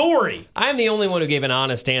story. I'm the only one who gave an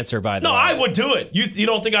honest answer, by the way. No, I would do it. You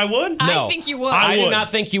don't think I would? No. I think you would. I do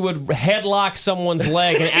not think you would headlock someone's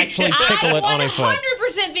leg and actually tickle it on a foot. I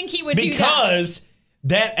 100% think he would do that. Because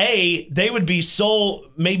they would be so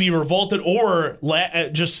maybe revolted or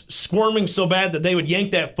just squirming so bad that they would yank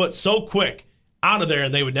that foot so quick out of there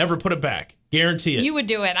and they would never put it back. Guarantee it. You would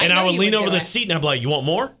do it. And I would lean over the seat and I'd be like, you want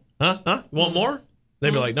more? Huh? You want more?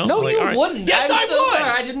 They'd be like, no. No, like, you right. wouldn't. Yes, I would. Sorry.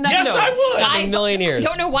 I did not know. Yes, I would. In a million years. I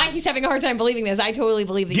don't know why he's having a hard time believing this. I totally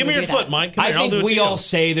believe that Give you me would your do foot, Mike. Come I here. I'll do think it we to you. all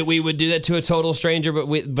say that we would do that to a total stranger,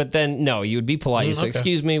 but then, no, you would be polite. You say,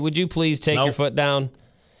 excuse me, would you please take your foot down?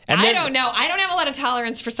 And I don't know. I don't have a lot of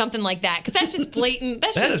tolerance for something like that because that's just blatant.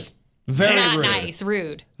 That's just very not rude. Nice,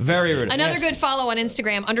 rude. Very rude. Another good follow on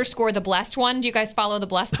Instagram, _ the blessed one. Do you guys follow the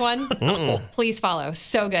blessed one? Please follow.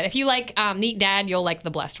 So good. If you like Neat Dad, you'll like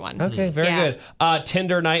the blessed one. Okay, very good.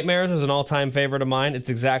 Tinder Nightmares is an all-time favorite of mine. It's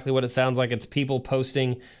exactly what it sounds like. It's people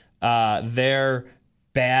posting their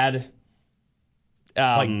bad...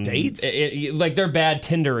 like dates? Like their bad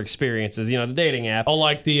Tinder experiences, the dating app. Oh,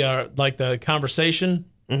 like the conversation?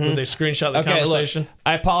 Where they screenshot the conversation? Look,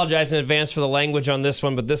 I apologize in advance for the language on this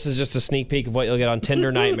one, but this is just a sneak peek of what you'll get on Tinder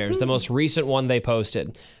Nightmares, the most recent one they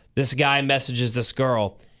posted. This guy messages this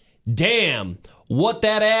girl, "Damn, what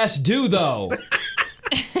that ass do, though?"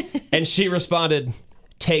 And she responded,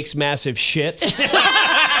 "Takes massive shits."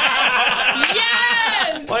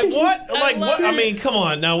 Like what? Like what? I mean, come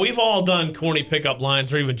on. Now we've all done corny pickup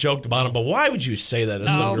lines or even joked about them, but why would you say that?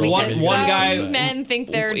 One guy, men think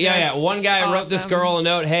they're just One guy wrote this awesome. girl a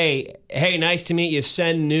note. Hey, nice to meet you.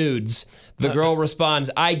 Send nudes. The girl responds,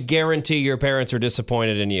 I guarantee your parents are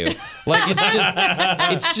disappointed in you. Like,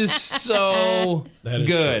 it's just so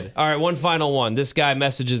good. True. All right, one final one. This guy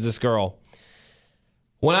messages this girl.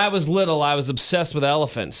 When I was little, I was obsessed with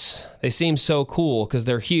elephants. They seem so cool because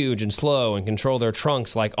they're huge and slow and control their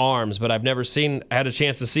trunks like arms, but I've never had a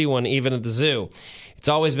chance to see one even at the zoo. It's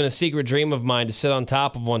always been a secret dream of mine to sit on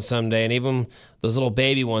top of one someday, and even those little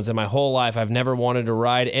baby ones. In my whole life, I've never wanted to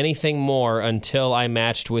ride anything more until I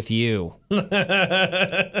matched with you.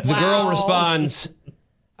 The girl responds,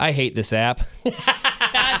 I hate this app.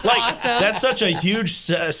 That's awesome. That's such a huge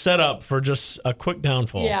setup for just a quick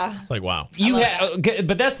downfall. Yeah. It's like, wow.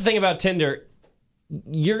 But that's the thing about Tinder.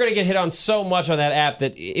 You're going to get hit on so much on that app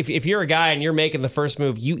that if you're a guy and you're making the first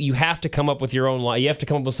move, you have to come up with your own line. You have to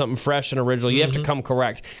come up with something fresh and original. You have to come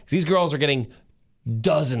correct. Because these girls are getting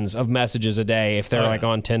dozens of messages a day if they're like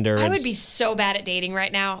on Tinder. I would be so bad at dating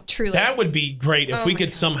right now, truly. That would be great if we could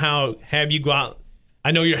somehow have you go out. I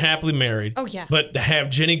know you're happily married. Oh, yeah. But to have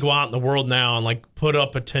Jenny go out in the world now and like put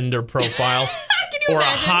up a Tinder profile or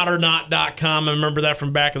imagine? a hotornot.com. I remember that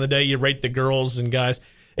from back in the day. You rate the girls and guys.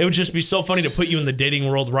 It would just be so funny to put you in the dating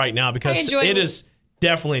world right now because it has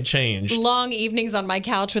definitely changed. Long evenings on my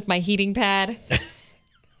couch with my heating pad.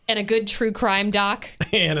 And a good true crime doc.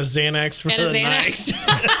 And a Xanax for and a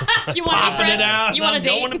Xanax. You want popping it out. You want to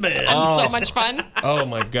date? Going to bed. So much fun. Oh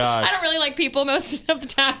my gosh. I don't really like people most of the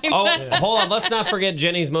time. Hold on. Let's not forget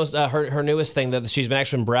Jenny's most her newest thing that she's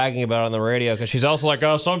been bragging about on the radio because she's also like,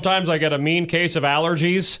 sometimes I get a mean case of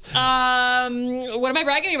allergies. What am I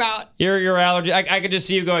bragging about? Your allergy. I could just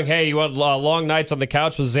see you going, hey, you want long nights on the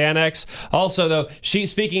couch with Xanax? Also, though,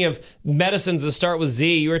 speaking of medicines that start with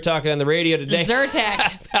Z, you were talking on the radio today.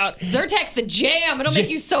 Zyrtec. Zyrtec's the jam. It'll make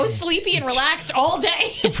you so sleepy and relaxed all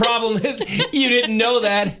day. The problem is you didn't know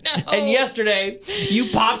that. No. And yesterday, you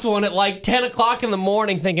popped one at like 10 o'clock in the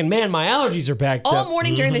morning thinking, man, my allergies are backed up. All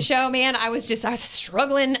morning during the show, man, I was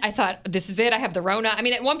struggling. I thought, this is it. I have the Rona. I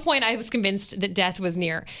mean, at one point, I was convinced that death was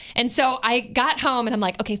near. And so I got home and I'm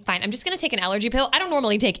like, okay, fine. I'm just going to take an allergy pill. I don't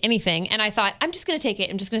normally take anything. And I thought, I'm just going to take it.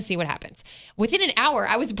 I'm just going to see what happens. Within an hour,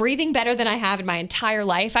 I was breathing better than I have in my entire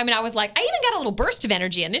life. I mean, I was like, I even got a little burst of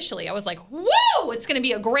energy initially. I was like, whoa, it's going to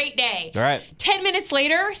be a great day. All right. 10 minutes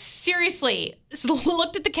later, seriously,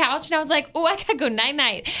 looked at the couch and I was like, oh, I got to go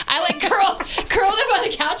night-night. I like curled up on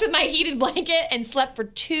the couch with my heated blanket and slept for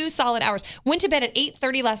 2 solid hours. Went to bed at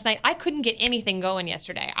 8:30 last night. I couldn't get anything going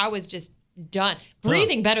yesterday. I was just done.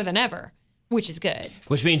 Breathing better than ever, which is good.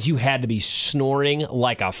 Which means you had to be snoring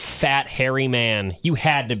like a fat, hairy man. You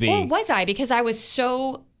had to be. Or was I? Because I was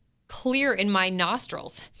so clear in my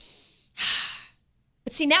nostrils.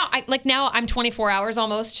 But see, now I'm 24 hours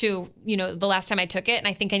almost to, the last time I took it, and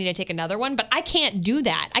I think I need to take another one, but I can't do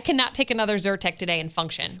that. I cannot take another Zyrtec today and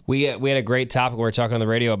function. We had a great topic. We were talking on the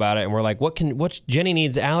radio about it, and we're like, what Jenny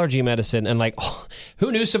needs allergy medicine, and like,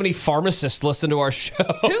 who knew so many pharmacists listen to our show?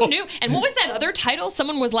 Who knew? And what was that other title?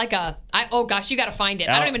 Someone was like oh gosh, you got to find it.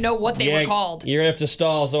 I don't even know what they were called. You're going to have to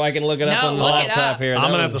stall so I can look it up on the laptop here. I'm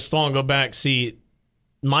going to have to stall and go back. See,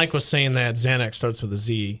 Mike was saying that Xanax starts with a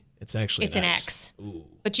Z. It's an X. Ooh.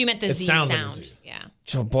 But you meant the Z sound. Like Z. Yeah.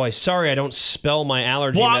 Oh boy, sorry I don't spell my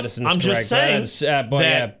allergy medicines correct. I'm just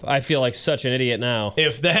saying. I feel like such an idiot now.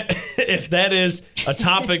 If that is a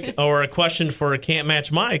topic or a question for a Can't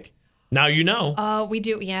Match Mike, now you know. Oh, we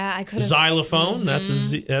do. Yeah, I could have. Xylophone. Mm-hmm. That's a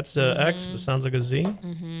Z. That's a X. It sounds like a Z.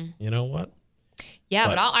 Mm-hmm. You know what? Yeah,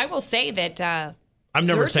 but I will say that. I've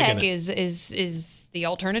never taken it. is the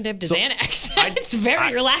alternative to Xanax. It's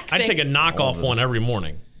very relaxing. I take a knockoff one every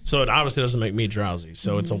morning. So it obviously doesn't make me drowsy.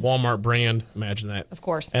 So it's a Walmart brand. Imagine that. Of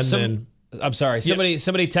course. And then I'm sorry. Somebody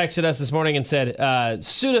texted us this morning and said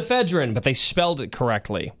pseudoephedrine, but they spelled it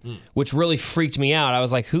correctly, which really freaked me out. I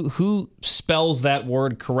was like, who spells that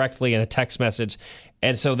word correctly in a text message?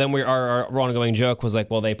 And so then our ongoing joke was like,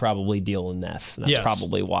 well, they probably deal in meth. That's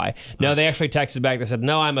probably why. No, they actually texted back. They said,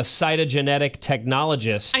 no, I'm a cytogenetic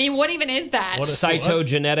technologist. I mean, what even is that?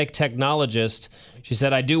 Cytogenetic technologist. She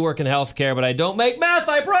said, I do work in healthcare, but I don't make meth,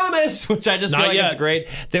 I promise. Which I just feel like it's great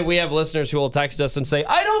that we have listeners who will text us and say,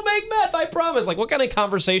 I don't make meth, I promise. Like, what kind of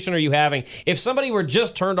conversation are you having? If somebody were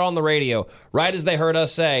just turned on the radio, right as they heard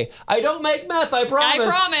us say, I don't make meth, I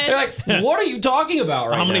promise. I promise. They're like, what are you talking about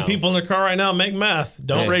right now? How many people in the car right now make meth?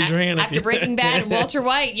 Don't raise your hand. After Breaking Bad and Walter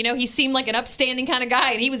White, he seemed like an upstanding kind of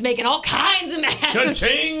guy, and he was making all kinds of meth.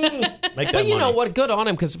 Cha-ching! But you know what? Good on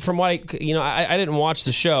him, because from what I didn't watch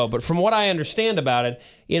the show, but from what I understand about it,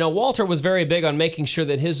 Walter was very big on making sure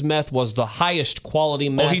that his meth was the highest quality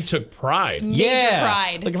meth. Oh, he took pride. Major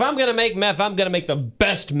pride. Like, if I'm going to make meth, I'm going to make the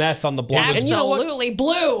best meth on the block. Absolutely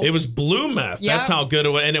blue. It was blue meth. Yep. That's how good it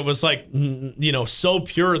was. And it was like, so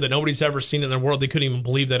pure that nobody's ever seen it in their world. They couldn't even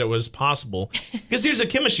believe that it was possible. Because he was a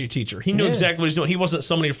chemistry teacher. He knew exactly what he was doing. He wasn't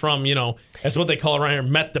somebody from, as what they call around here,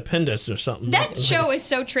 meth dependence or something. That show is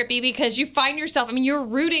so trippy because you find yourself, you're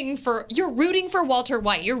rooting for Walter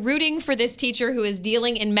White. You're rooting for this teacher who is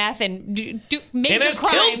dealing in meth and major crimes.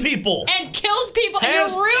 Killed people. And kills people. And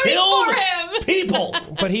you're rooting for him. People.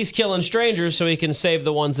 But he's killing strangers so he can save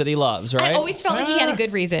the ones that he loves, right? I always felt like he had a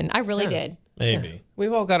good reason. I really did. Maybe. Yeah.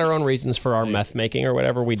 We've all got our own reasons for our meth making or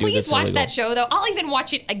whatever we do. Please watch that show, though. I'll even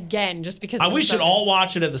watch it again just because. We should all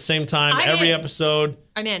watch it at the same time. Every episode.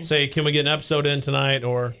 I'm in. Say, can we get an episode in tonight?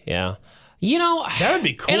 Or yeah. That would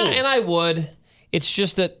be cool. And I would. It's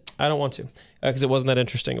just that I don't want to. Because it wasn't that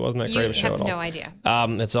interesting. It wasn't that great of a show at all. You have no idea.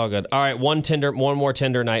 It's all good. All right, one more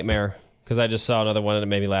Tinder nightmare, because I just saw another one and it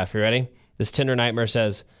made me laugh. You ready? This Tinder nightmare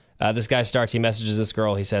says, this guy starts, he messages this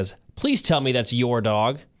girl. He says, please tell me that's your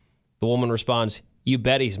dog. The woman responds, you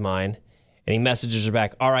bet he's mine. And he messages her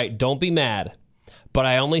back, all right, don't be mad, but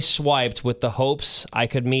I only swiped with the hopes I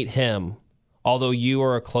could meet him, although you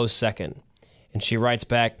are a close second. And she writes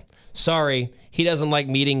back, sorry, he doesn't like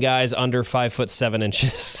meeting guys under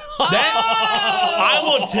 5'7". I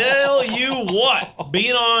will tell you what,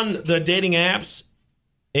 being on the dating apps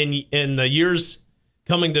in the years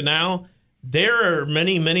coming to now, there are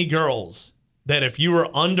many, many girls that if you are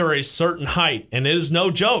under a certain height, and it is no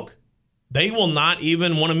joke, they will not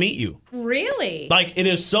even want to meet you. Really? Like, it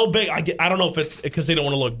is so big. I don't know if it's because they don't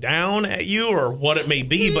want to look down at you or what it may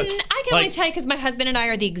be, but I can only tell you because my husband and I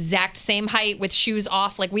are the exact same height with shoes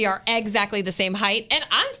off. Like, we are exactly the same height, and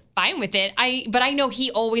I'm fine with it. But I know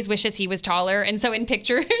he always wishes he was taller, and so in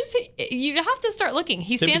pictures, you have to start looking.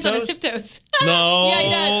 He stands on his tiptoes. No,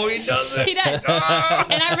 yeah, he doesn't. He does.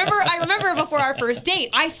 And I remember before our first date,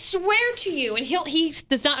 I swear to you, and he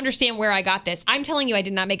does not understand where I got this. I'm telling you, I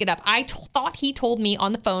did not make it up. I thought he told me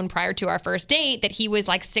on the phone prior to our first date that he was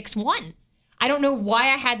like 6'1". I don't know why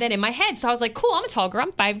I had that in my head. So I was like, cool, I'm a tall girl.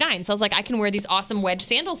 I'm 5'9". So I was like, I can wear these awesome wedge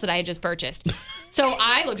sandals that I had just purchased. So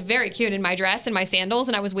I looked very cute in my dress and my sandals,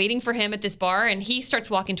 and I was waiting for him at this bar, and he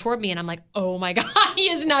starts walking toward me, and I'm like, oh my God, he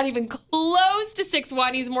is not even close to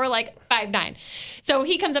 6'1". He's more like 5'9". So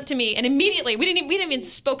he comes up to me, and immediately, we didn't even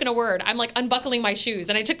spoken a word. I'm like unbuckling my shoes,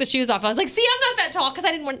 and I took the shoes off. I was like, see, I'm not that tall, because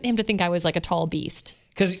I didn't want him to think I was like a tall beast.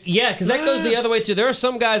 Because that goes the other way too. There are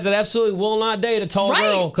some guys that absolutely will not date a tall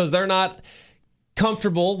girl because they're not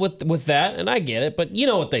comfortable with that, and I get it, but you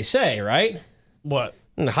know what they say, right? What?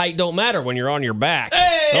 Height don't matter when you're on your back.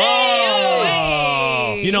 Hey!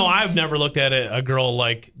 Hey! I've never looked at a girl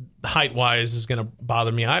like height-wise is going to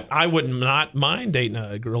bother me. I would not mind dating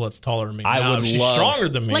a girl that's taller than me. She's stronger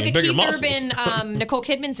than me, like a bigger Keith muscles. Urban, Nicole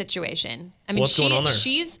Kidman situation. I mean, what's going on there?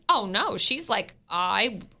 She's like,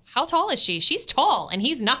 how tall is she? She's tall, and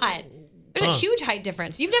he's not. There's a huge height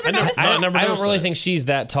difference. You've never noticed that? I don't really think she's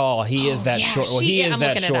that tall. He is that short. Well, he is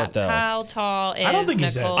that short, though. How tall is I don't think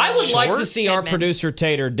he's that. I would like to see our Kidman. Producer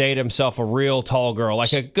Tater date himself a real tall girl,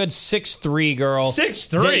 like a good 6'3" girl.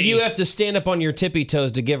 6'3"? That you have to stand up on your tippy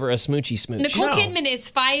toes to give her a smoochy smooch. Nicole Kidman is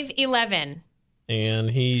 5'11". And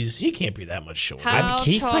he can't be that much shorter.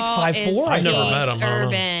 Keith's like 5'4". I've never met him.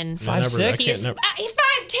 Urban. 5'6". He's 5'10".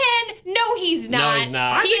 No, he's not. No, he's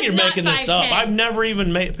not. I think you're making this up. I've never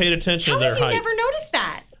even paid attention to their height. How have you never noticed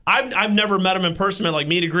that? I've never met him in person, like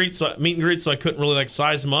meet and greet, so I couldn't really like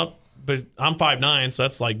size him up. But I'm 5'9", so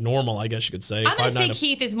that's like normal, I guess you could say. I'm going to say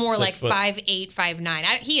Keith is more like 5'8",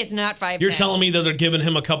 5'9". He is not 5'10". You're telling me that they're giving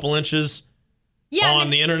him a couple inches on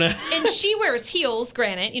the internet? And she wears heels,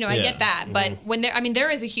 granted. I get that. But when there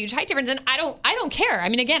is a huge height difference, and I don't care. I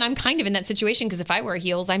mean, again, I'm kind of in that situation because if I wear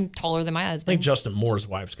heels, I'm taller than my husband. I think Justin Moore's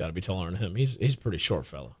wife's got to be taller than him. He's a pretty short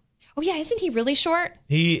fella. Oh, yeah. Isn't he really short? What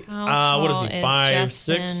is he, 5'6"? I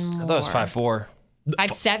thought it was 5'4".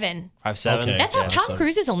 5'7". 5'7". Okay. That's how Tom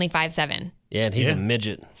Cruise is only 5'7". Yeah, and he's a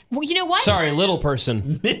midget. Well, you know what? Sorry, little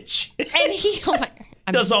person. Mitch. And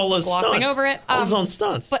I'm does all those glossing stunts. over it. All his own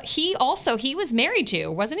stunts. But he was married to,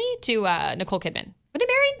 wasn't he? To Nicole Kidman. Were they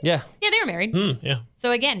married? Yeah. Yeah, they were married. Yeah.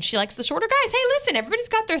 So again, she likes the shorter guys. Hey, listen, everybody's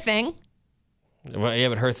got their thing. Well, yeah,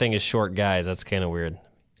 but her thing is short guys. That's kind of weird.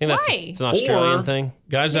 It's an Australian thing.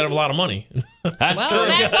 Guys that have a lot of money. That's true.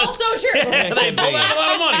 That's also true. They both have a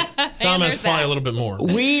lot of money. Tom has probably a little bit more.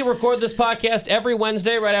 We record this podcast every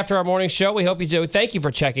Wednesday right after our morning show. We hope you do. Thank you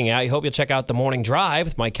for checking out. We hope you'll check out The Morning Drive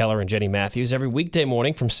with Mike Keller and Jenny Matthews every weekday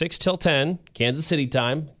morning from 6 till 10, Kansas City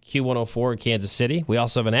time, Q104 in Kansas City. We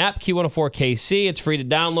also have an app, Q104KC. It's free to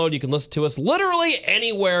download. You can listen to us literally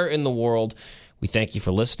anywhere in the world. We thank you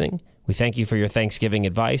for listening. We thank you for your Thanksgiving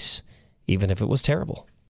advice, even if it was terrible.